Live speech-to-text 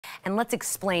And let's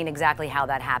explain exactly how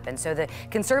that happened. So the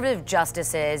conservative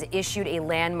justices issued a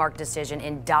landmark decision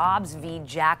in Dobbs v.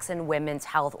 Jackson Women's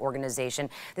Health Organization.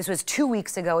 This was 2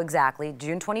 weeks ago exactly,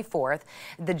 June 24th.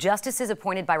 The justices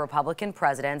appointed by Republican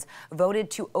presidents voted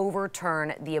to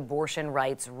overturn the abortion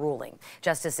rights ruling.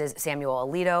 Justices Samuel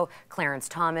Alito, Clarence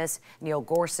Thomas, Neil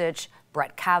Gorsuch,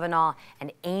 Brett Kavanaugh,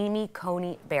 and Amy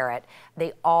Coney Barrett,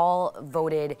 they all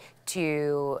voted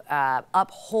to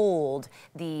uphold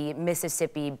the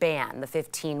Mississippi ban, the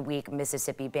 15-week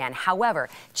Mississippi ban. However,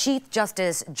 Chief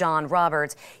Justice John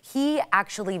Roberts, he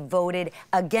actually voted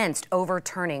against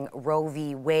overturning Roe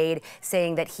v. Wade,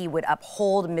 saying that he would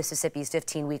uphold Mississippi's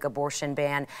 15-week abortion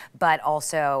ban, but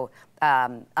also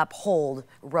uphold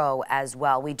Roe as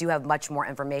well. We do have much more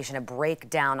information, a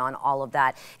breakdown on all of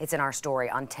that. It's in our story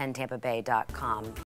on 10tampabay.com.